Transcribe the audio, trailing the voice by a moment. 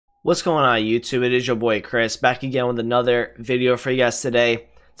What's going on YouTube? It is your boy Chris back again with another video for you guys today.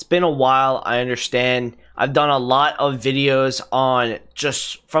 It's been a while, I understand. I've done a lot of videos on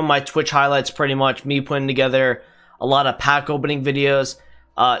just from my Twitch highlights, pretty much me putting together a lot of pack opening videos.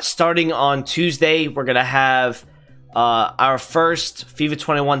 Starting on Tuesday, we're gonna have our first FIFA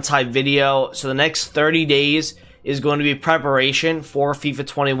 21 type video. So the next 30 days is going to be preparation for FIFA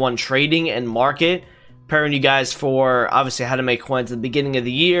 21 trading and market, preparing you guys for obviously how to make coins at the beginning of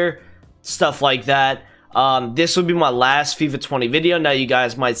the year, stuff like that. This will be my last FIFA 20 video. Now you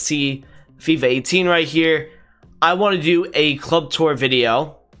guys might see FIFA 18 right here. I want to do a club tour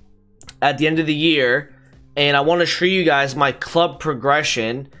video at the end of the year, and I want to show you guys my club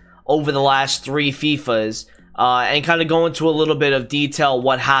progression over the last 3 FIFAs, and kind of go into a little bit of detail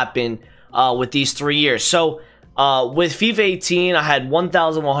what happened with these 3 years. So with FIFA 18, I had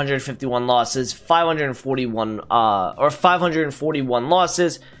 1,151 losses, 541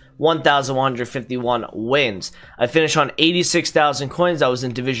 losses, 1,151 wins. I finished on 86,000 coins. I was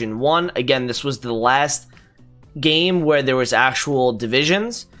in Division 1. Again, this was the last game where there was actual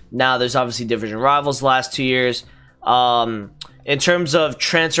divisions. Now there's obviously division rivals the last 2 years. In terms of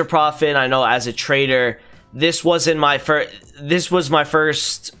transfer profit, I know as a trader, this wasn't my first. This was my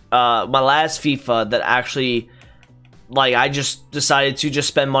first, my last FIFA that actually, like, I just decided to just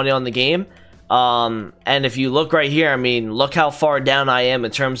spend money on the game. And if you look right here, I mean, look how far down I am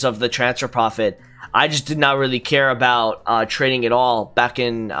in terms of the transfer profit. I just did not really care about trading at all back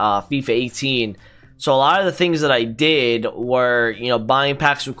in FIFA 18. So a lot of the things that I did were, you know, buying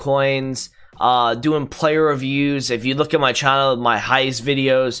packs with coins, doing player reviews. If you look at my channel, my highest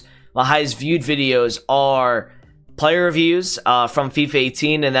viewed videos are player reviews from FIFA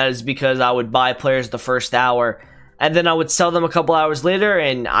 18, and that is because I would buy players the first hour, and then I would sell them a couple hours later,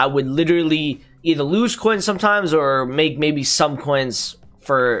 and I would literally either lose coins sometimes or make maybe some coins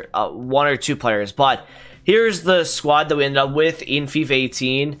for 1 or 2 players. But here's the squad that we ended up with in FIFA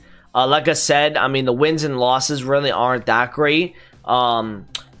 18. Like I said, I mean, the wins and losses really aren't that great.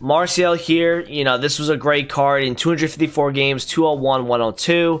 Martial here, you know, this was a great card in 254 games, 201,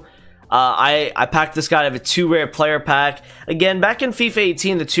 102. I packed this guy out of a 2 rare player pack. Again, back in FIFA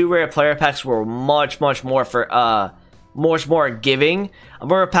 18, the 2 rare player packs were much more for much more giving. I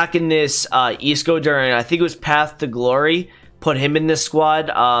remember packing this Isco during, I think it was Path to Glory. Put him in this squad.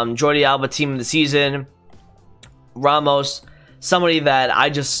 Jordi Alba team of the season. Ramos, somebody that I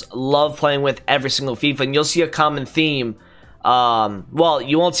just love playing with every single FIFA, and you'll see a common theme. Well,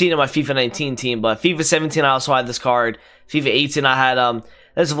 you won't see it in my FIFA 19 team, but FIFA 17 I also had this card. FIFA 18 I had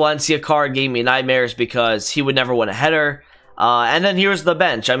this Valencia card gave me nightmares because he would never win a header. And then here's the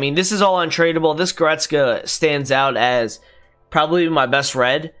bench. I mean, this is all untradeable. This Goretzka stands out as probably my best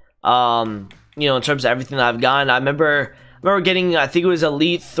red, you know, in terms of everything that I've gotten. I remember getting, I think it was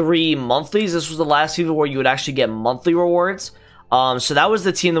Elite 3 monthlies. This was the last FIFA where you would actually get monthly rewards. So that was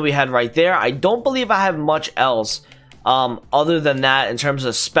the team that we had right there. I don't believe I have much else other than that in terms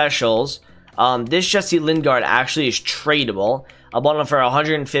of specials. This Jesse Lingard actually is tradable. I bought him for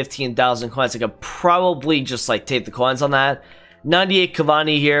 115,000 coins. I could probably just like take the coins on that. 98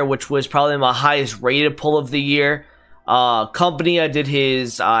 Cavani here, which was probably my highest rated pull of the year. Company, I did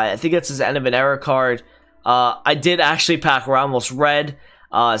his, I think that's his end of an era card. I did actually pack Ramos red.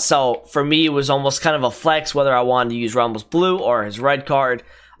 So for me, it was almost kind of a flex whether I wanted to use Ramos blue or his red card.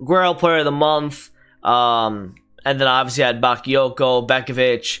 Aguero player of the month. And then obviously I had Bakayoko,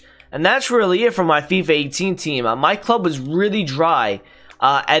 Bekovic. And that's really it for my FIFA 18 team. My club was really dry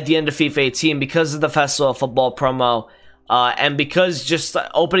at the end of FIFA 18 because of the Festival of Football promo. And because just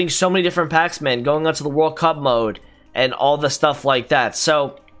opening so many different packs, man, going onto the World Cup mode and all the stuff like that.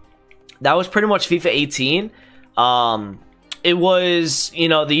 So that was pretty much FIFA 18. It was, you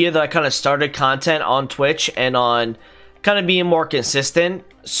know, the year that I kind of started content on Twitch and on kind of being more consistent.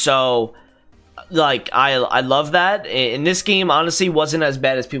 So, like, I love that. In this game, honestly, wasn't as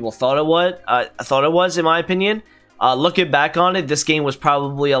bad as people thought it would. I thought it was, in my opinion. Looking back on it, this game was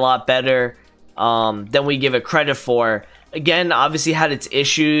probably a lot better than we give it credit for. Again, obviously had its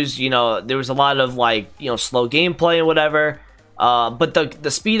issues. You know, there was a lot of, like, you know, slow gameplay and whatever. But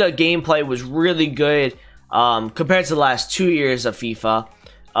the speed of gameplay was really good compared to the last 2 years of FIFA.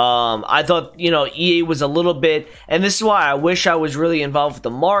 I thought, you know, EA was a little bit, and this is why I wish I was really involved with the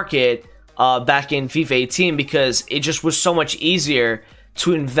market back in FIFA 18, because it just was so much easier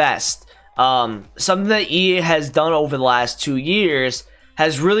to invest. Something that EA has done over the last 2 years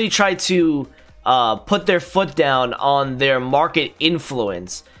has really tried to put their foot down on their market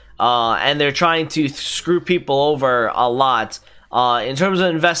influence, and they're trying to screw people over a lot in terms of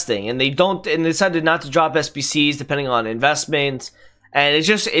investing, and they decided not to drop SBCs depending on investments and it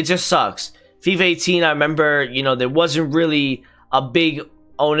just sucks. FIFA 18, I remember, you know, there wasn't really a big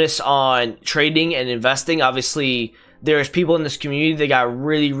onus on trading and investing. Obviously, there's people in this community that got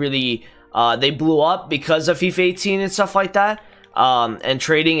really they blew up because of FIFA 18 and stuff like that, and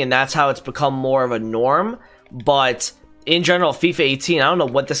trading, and that's how it's become more of a norm. But in general, FIFA 18, I don't know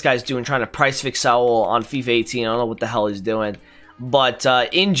what this guy's doing trying to price fix Saul on FIFA 18. I don't know what the hell he's doing. But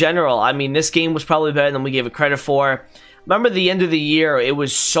in general, I mean, this game was probably better than we gave it credit for. Remember the end of the year, it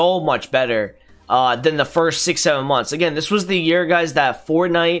was so much better than the first 6-7 months. Again, this was the year, guys, that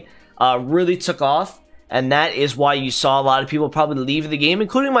Fortnite really took off. And that is why you saw a lot of people probably leave the game,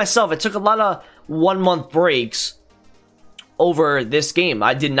 including myself. It took a lot of 1-month breaks over this game.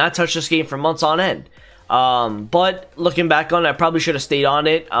 I did not touch this game for months on end. But looking back on it, I probably should have stayed on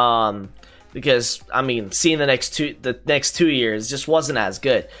it. Because, I mean, seeing the next 2 years just wasn't as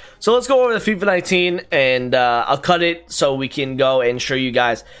good. So let's go over the FIFA 19, and I'll cut it so we can go and show you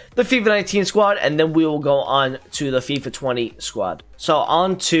guys the FIFA 19 squad, and then we will go on to the FIFA 20 squad. So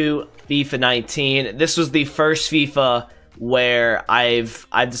on to FIFA 19. This was the first FIFA where I've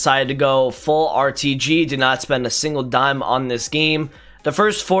decided to go full RTG, did not spend a single dime on this game. The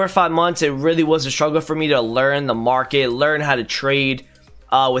first 4 or 5 months, it really was a struggle for me to learn the market, learn how to trade,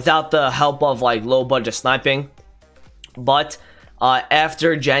 without the help of like low budget sniping. But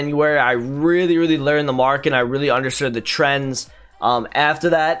after January, I really learned the market. I really understood the trends after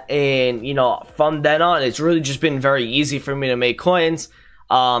that, and you know, from then on, it's really just been very easy for me to make coins.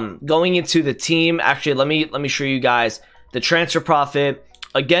 Going into the team, actually, let me show you guys the transfer profit.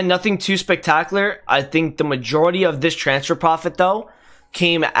 Again, nothing too spectacular. I think the majority of this transfer profit though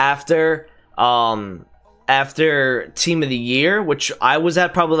came after Team of the Year, which I was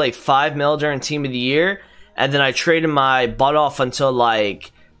at probably like 5 mil during Team of the Year, and then I traded my butt off until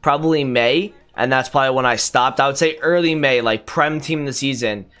like probably May, and that's probably when I stopped. I would say early May, like Prem Team of the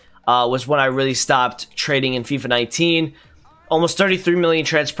Season, was when I really stopped trading in FIFA 19. Almost 33 million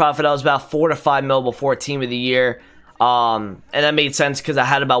transfer profit. I was about 4 to 5 mil before Team of the Year, and that made sense because I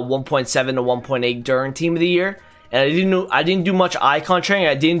had about 1.7 to 1.8 during Team of the Year. And I didn't do much icon trading.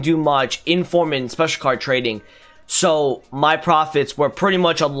 I didn't do much inform and special card trading. So my profits were pretty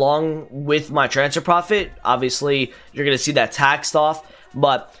much along with my transfer profit. Obviously, you're going to see that taxed off.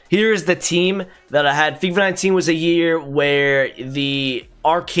 But here's the team that I had. FIFA 19 was a year where the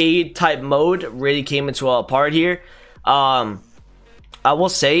arcade type mode really came into a part here. I will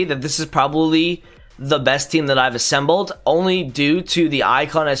say that this is probably the best team that I've assembled, only due to the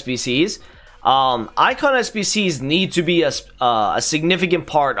icon SBCs. Icon SBCs need to be a significant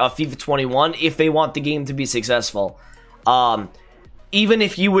part of FIFA 21 if they want the game to be successful. Even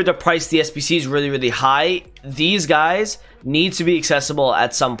if you were to price the SBCs really high, these guys need to be accessible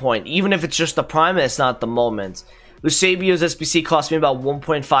at some point, even if it's just the prime and it's not the moment. Eusebio's SBC cost me about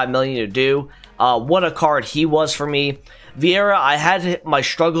 1.5 million to do. What a card he was for me. Vieira, I had my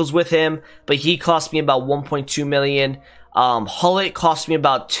struggles with him, but he cost me about 1.2 million. Hullet cost me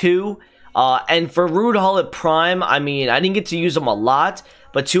about 2. And for Rude Hullet Prime, I mean, I didn't get to use him a lot,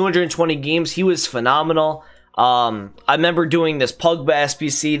 but 220 games, he was phenomenal. I remember doing this Pogba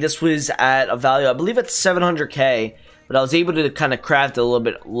SBC. This was at a value, I believe it's 700k, but I was able to kind of craft it a little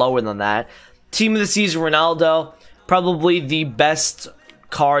bit lower than that. Team of the Season Ronaldo, probably the best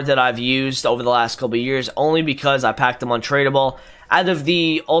card that I've used over the last couple of years, only because I packed him untradeable out of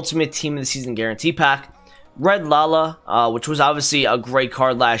the Ultimate Team of the Season Guarantee Pack. Red Lala, which was obviously a great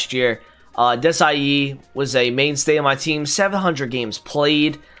card last year. Desai was a mainstay of my team, 700 games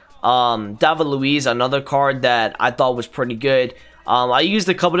played. David Luiz, another card that I thought was pretty good. I used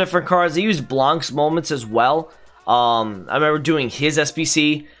a couple different cards. I used Blanc's Moments as well. I remember doing his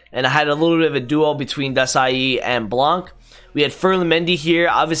SBC, and I had a little bit of a duo between Desai and Blanc. We had Ferland Mendy here,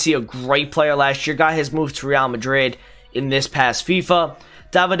 obviously a great player last year. Guy has moved to Real Madrid in this past FIFA.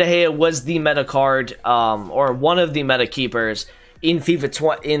 David De Gea was the meta card, or one of the meta keepers in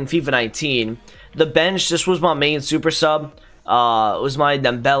FIFA 19. The bench, this was my main super sub. It was my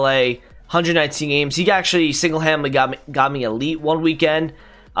Dembele, 119 games. He actually single-handedly got me elite one weekend.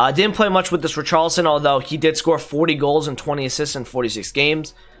 Didn't play much with this Richarlison, although he did score 40 goals and 20 assists in 46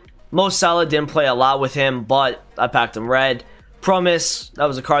 games. Mo Salah didn't play a lot with him, but I packed him red. Promise, that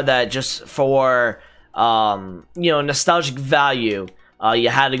was a card that just for nostalgic value, you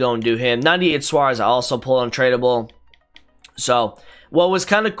had to go and do him. 98 Suarez, I also pulled untradeable. So what was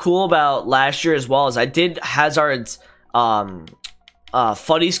kind of cool about last year as well is I did Hazard's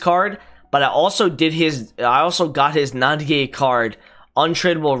Fuddy's card, but I also got his 98 card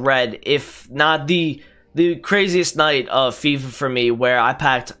untradeable red. If not the craziest night of FIFA for me, where I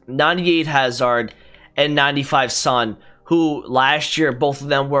packed 98 Hazard and 95 Son, who last year, both of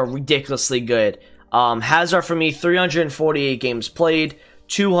them were ridiculously good. Hazard for me, 348 games played,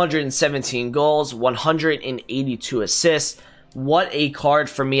 217 goals, 182 assists. What a card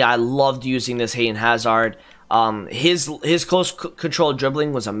for me. I loved using this Hayden Hazard. His close control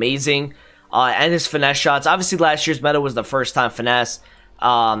dribbling was amazing. And his finesse shots. Obviously, last year's meta was the first time finesse.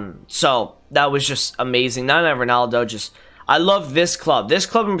 So that was just amazing. Not only Ronaldo, I love this club. This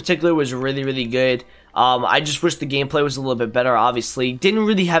club in particular was really, really good. I just wish the gameplay was a little bit better, obviously. Didn't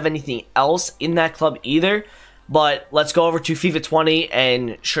really have anything else in that club either. But let's go over to FIFA 20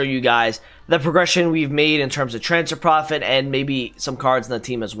 and show you guys the progression we've made in terms of transfer profit and maybe some cards in the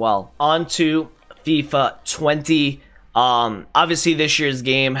team as well. On to FIFA 20. Obviously, this year's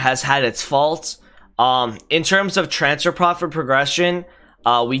game has had its faults. In terms of transfer profit progression,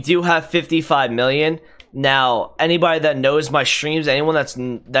 we do have 55 million. Now, anybody that knows my streams, anyone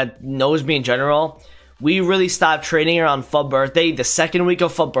that knows me in general, we really stopped trading around FUT birthday, the second week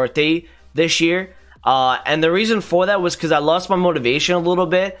of FUT birthday this year. And the reason for that was because I lost my motivation a little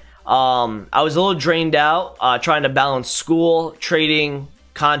bit. I was a little drained out, trying to balance school, trading,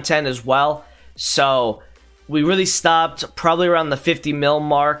 content as well. So we really stopped probably around the 50 mil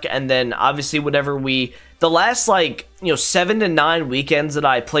mark. And then obviously the last 7 to 9 weekends that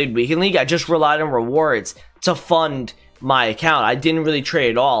I played Weekend League, I just relied on rewards to fund my account. I didn't really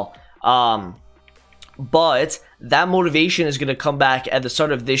trade at all. But that motivation is going to come back at the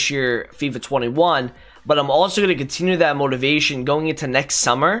start of this year, FIFA 21. But I'm also going to continue that motivation going into next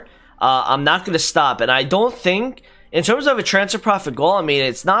summer. I'm not going to stop. And I don't think, in terms of a transfer profit goal, I mean,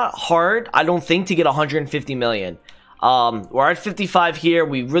 it's not hard, I don't think, to get 150 million. We're at 55 here.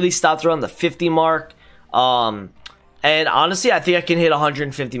 We really stopped around the 50 mark. And honestly, I think I can hit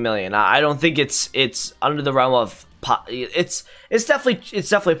 150 million. I don't think it's under the realm of it's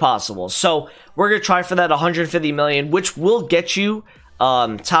definitely possible. So we're gonna try for that 150 million, which will get you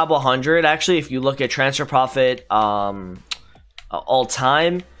top 100. Actually, if you look at transfer profit all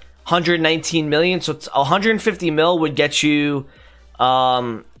time, 119 million. So it's 150 mil would get you.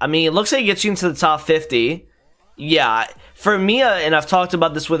 I mean, it looks like it gets you into the top 50. Yeah, for me, and I've talked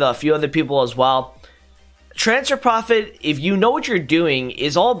about this with a few other people as well. Transfer profit, if you know what you're doing,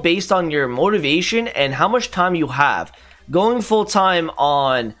 is all based on your motivation and how much time you have. Going full-time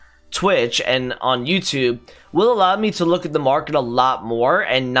on Twitch and on YouTube will allow me to look at the market a lot more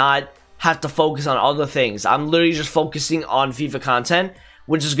and not have to focus on other things. I'm literally just focusing on FIFA content,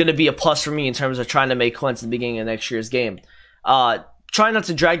 which is going to be a plus for me in terms of trying to make coins at the beginning of next year's game. Try not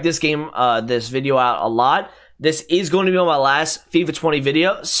to drag this video out a lot. This is going to be on my last FIFA 20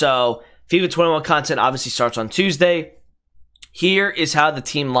 video, so FIFA 21 content obviously starts on Tuesday. Here is how the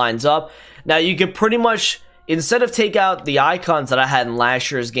team lines up. Now, you can pretty much, instead of take out the icons that I had in last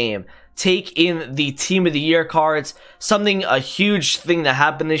year's game, take in the Team of the Year cards. A huge thing that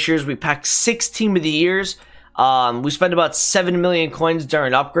happened this year is we packed 6 Team of the Years. We spent about 7 million coins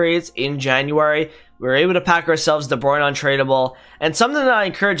during upgrades in January. We were able to pack ourselves De Bruyne untradeable. And something that I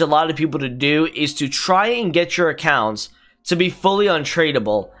encourage a lot of people to do is to try and get your accounts to be fully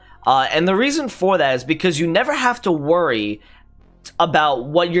untradeable. And the reason for that is because you never have to worry about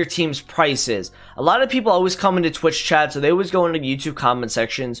what your team's price is. A lot of people always come into Twitch chat, so they always go into YouTube comment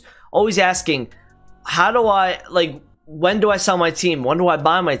sections, always asking, when do I sell my team? When do I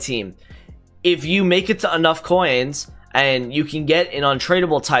buy my team? If you make it to enough coins and you can get an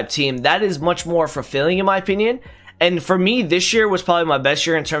untradeable type team, that is much more fulfilling in my opinion. And for me, this year was probably my best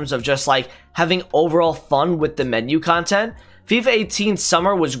year in terms of just having overall fun with the menu content. FIFA 18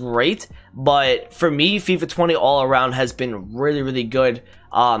 summer was great, but for me, FIFA 20 all around has been really, really good.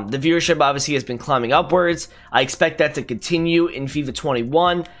 The viewership obviously has been climbing upwards. I expect that to continue in FIFA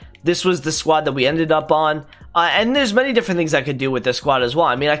 21. This was the squad that we ended up on. And there's many different things I could do with this squad as well.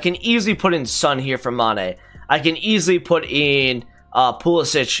 I mean, I can easily put in Son here for Mane. I can easily put in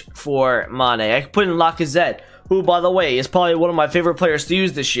Pulisic for Mane. I can put in Lacazette, who, by the way, is probably one of my favorite players to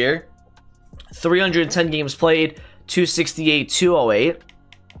use this year. 310 games played, 268, 208.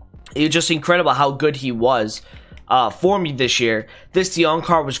 It's just incredible how good he was for me this year. This De Jong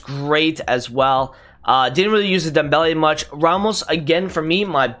card was great as well. Didn't really use the Dembele much. Ramos, again, for me,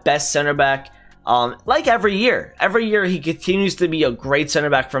 my best center back. Like every year. Every year, he continues to be a great center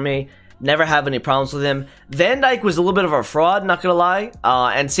back for me. Never have any problems with him. Van Dijk was a little bit of a fraud, not gonna lie.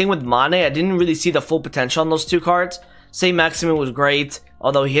 And same with Mane. I didn't really see the full potential on those two cards. Saint Maximin was great,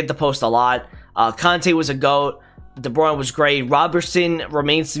 although he hit the post a lot. Kante was a GOAT. De Bruyne was great. Robertson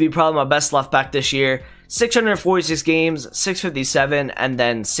remains to be probably my best left back this year. 646 games, 657, and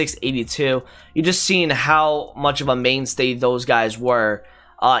then 682. You're just seeing how much of a mainstay those guys were.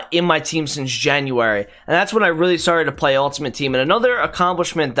 in my team since January, and that's when I really started to play Ultimate Team. And another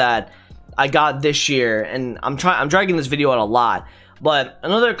accomplishment that I got this year, and I'm dragging this video out a lot, but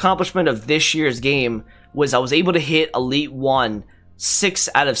another accomplishment of this year's game was I was able to hit Elite 1 6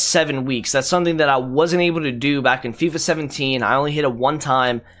 out of 7 weeks. That's something that I wasn't able to do back in FIFA 17. I only hit it one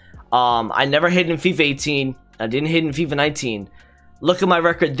time. I never hit in FIFA 18. I didn't hit in FIFA 19. Look at my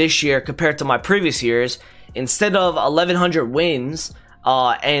record this year compared to my previous years. Instead of 1,100 wins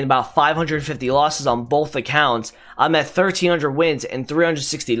and about 550 losses on both accounts, I'm at 1,300 wins and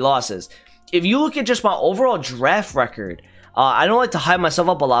 360 losses. If you look at just my overall draft record, I don't like to hype myself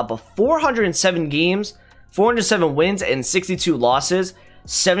up a lot, but 407 games, 407 wins and 62 losses,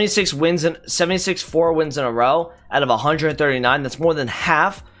 76 wins and 4 wins in a row out of 139. That's more than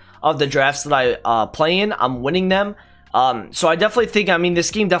half of the drafts that I play in. I'm winning them. So I definitely think, I mean,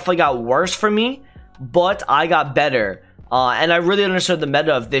 this game definitely got worse for me, but I got better. And I really understood the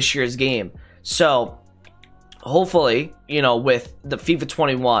meta of this year's game. So hopefully, you know, with the FIFA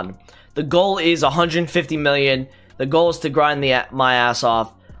 21, the goal is 150 million. The goal is to grind my ass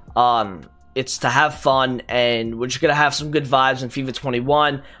off. It's to have fun, and we're just going to have some good vibes in FIFA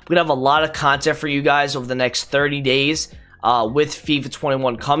 21. We're going to have a lot of content for you guys over the next 30 days with FIFA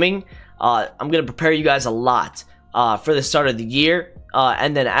 21 coming. I'm going to prepare you guys a lot for the start of the year.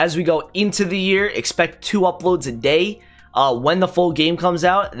 And then as we go into the year, expect 2 uploads a day. When the full game comes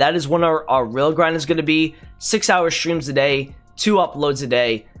out, that is when our real grind is going to be. 6-hour streams a day, 2 uploads a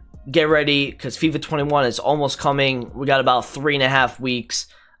day. Get ready, because FIFA 21 is almost coming. We got about 3.5 weeks.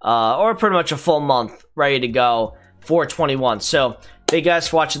 Or pretty much a full month ready to go for 21. So thank you guys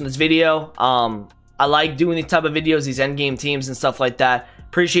for watching this video. I like doing these type of videos, these endgame teams and stuff like that.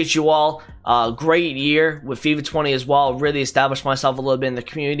 Appreciate you all. Great year with FIFA 20 as well. Really established myself a little bit in the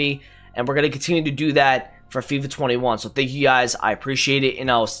community, and we're going to continue to do that for FIFA 21. So thank you guys. I appreciate it, and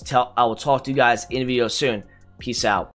I will talk to you guys in a video soon. Peace out.